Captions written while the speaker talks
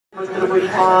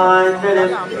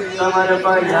समर्पयामि।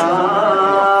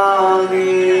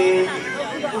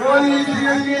 बोलिए श्री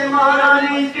गंगे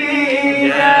महारानी की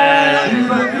जय, श्री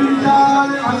बद्रीनाथ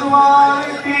भगवान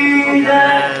की जय,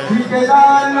 श्री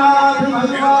केदारनाथ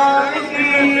भगवान की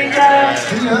जय,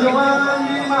 श्री हनुमान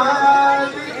जी महाराज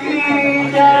की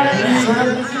जय, श्री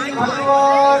सरस्वती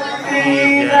भगवान की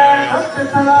जय, सत्य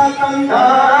सनातन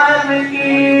धर्म की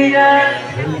जय।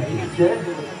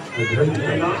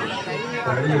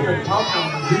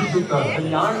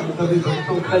 कल्याण सभी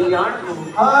भक्तों कल्याण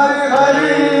Hare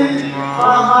Hare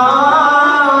Mahadev.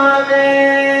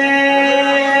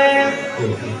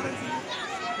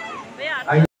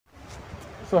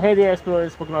 So hey there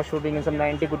explorers, Pokémon show bringing some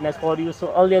Niantic goodness for you.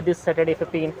 So earlier this Saturday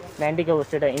 15, Niantic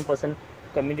hosted an in-person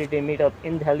community meetup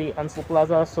in Delhi Anspo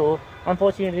Plaza. So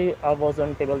unfortunately I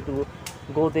wasn't able to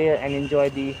go there and enjoy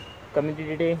the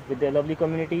community day with the lovely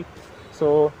community.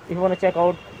 So if you want to check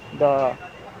out the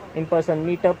in-person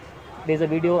meetup, there's a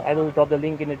video. I will drop the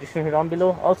link in the description down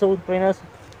below. Also trainers,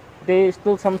 there is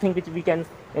still something which we can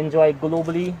enjoy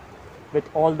globally with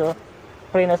all the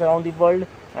trainers around the world,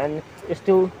 and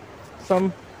still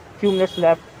some few minutes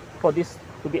left for this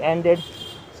to be ended.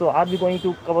 So are we going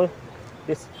to cover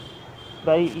this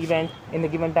very event in the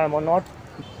given time or not?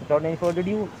 Without any further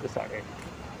ado, let's start it.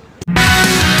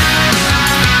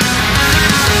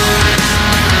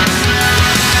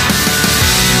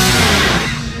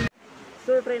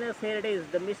 So trainers, here it is,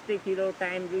 the Mystic Hero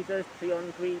time research 3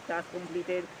 on 3 task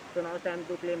completed. So now it's time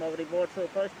to claim our reward. So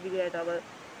first we get our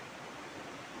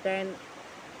 10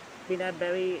 peanut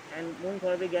berry, and moving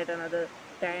forward we get another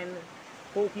 10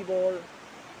 pokeball,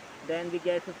 then we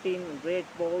get 15 great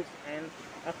balls, and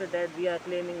after that we are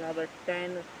claiming our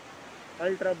 10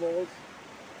 ultra balls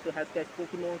to help catch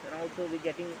Pokemon, and also we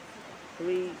getting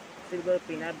 3 silver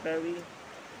peanut berry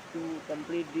to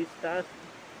complete this task.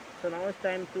 So now it's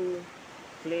time to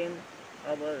claim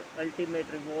our ultimate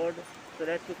reward. So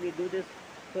let's quickly do this.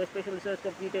 So special research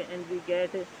completed, and we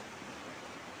get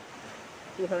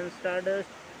 200 Stardust,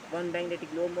 1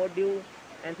 magnetic glow module,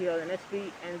 and 3000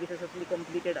 XP, and we successfully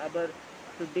completed our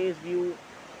today's view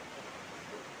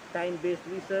time-based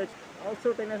research.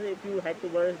 Also trainers, if you head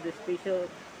towards the special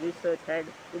research head,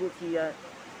 you will see a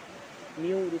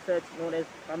new research known as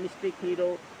a Mystic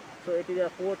Hero. So it is a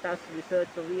 4 task research.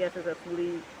 So we have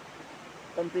successfully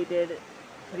completed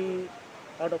 3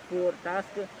 out of 4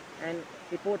 tasks, and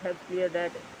report has cleared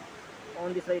that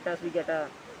on this very task we get a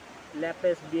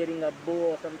lapis bearing a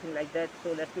bow or something like that.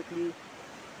 So let's quickly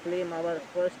claim our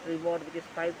first reward, which is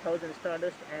 5000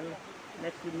 Stardust, and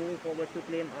next we move forward to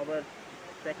claim our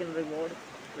second reward,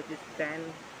 which is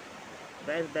 10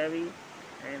 raspberry,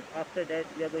 and after that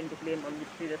we are going to claim a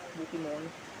mysterious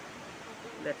Pokemon.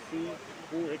 Let's see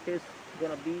who it is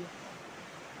gonna be.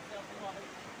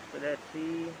 So let's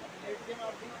see.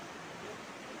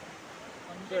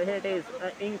 So here it is,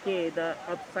 Inkay, the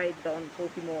upside down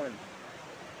Pokemon,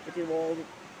 which evolved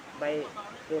by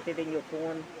rotating your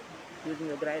phone using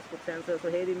your gyroscope sensor. So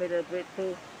here we made a great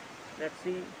throw. Let's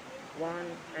see. One,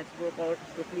 and broke out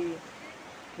quickly,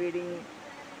 feeding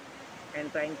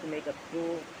and trying to make a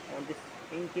throw on this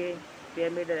Inkay. They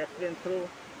made an excellent throw.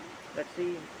 Let's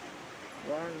see.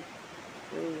 1,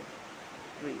 2,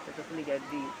 3. Successfully get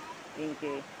the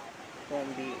Inkay from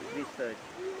the research.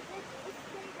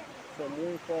 So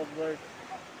moving forward,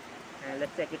 and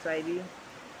let's check its ID.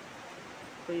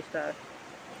 3 stars.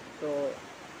 So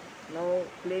now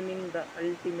claiming the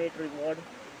ultimate reward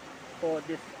for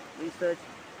this research,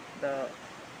 the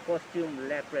costume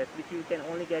Lapras, which you can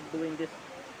only get doing this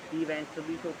event. So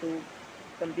be sure to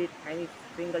complete any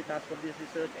single task of this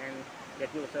research and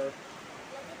get yourself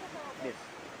this.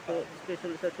 So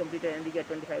special research completed, and we get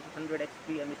 2500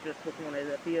 XP. A mysterious Pokemon has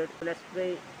appeared. So let's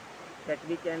pray that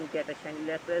we can get a shiny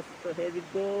Lapras. So here we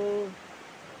go.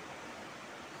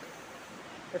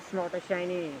 It's not a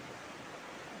shiny,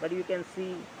 but you can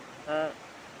see a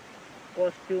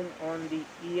costume on the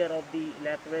ear of the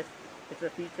Lapras. It's a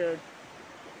featured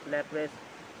Lapras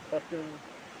costume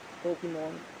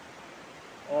Pokemon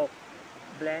of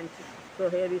Blanche. So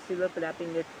here we silver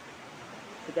clapping it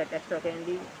to get extra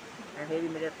candy, and here we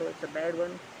made a throw. It's a bad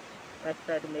one. Let's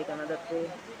try to make another throw.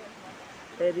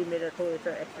 Here we made a throw. It's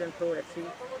an excellent throw. Let's see.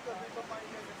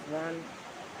 1,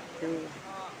 2,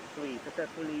 3.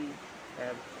 Successfully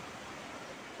have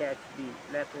catch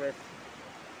the Lapras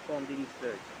from the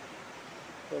research.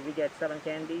 So we get 7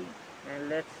 candy, and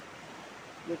let's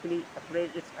quickly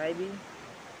upgrade its IV.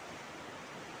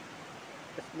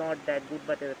 It's not that good,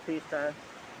 but it's a 3 star.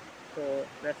 So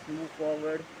let's move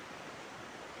forward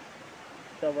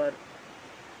to our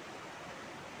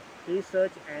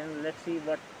research, and let's see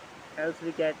what else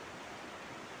we get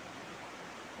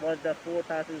what the 4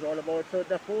 task is all about. So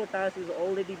the 4 task is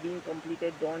already being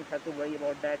completed, don't have to worry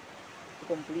about that to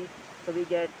complete. So we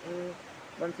get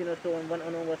 1 Sinnoh Stone, 1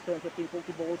 Unova Stone, 15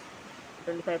 Pokeballs,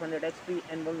 2500 XP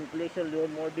and 1 Glacial Lure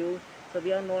Module. So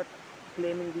we are not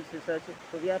claiming this research,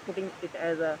 so we are putting it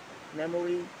as a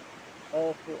memory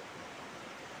of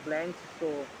Blanche,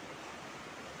 so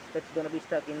that's gonna be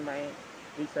stuck in my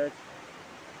research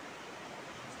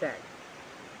stack.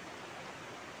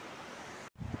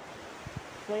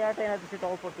 So yeah, this is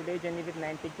all for today's journey with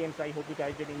Niantic games. I hope you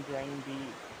guys did enjoying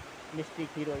the Mystic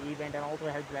Hero event and also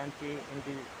help Blanche in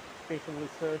the special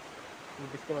research to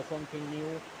discover something new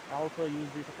and also use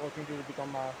this opportunity to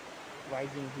become a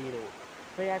rising hero.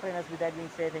 So yeah, trainers, with that being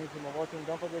said, thank you for watching.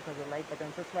 Don't forget to like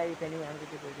button, subscribe if anyone wants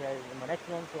to in my next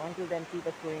one. So until then, keep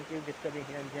exploring, keep discovering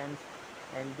hidden gems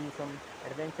and do some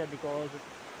adventure, because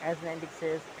as Niantic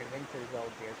says, adventure is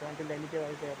out there. So until then,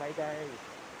 bye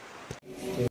guys.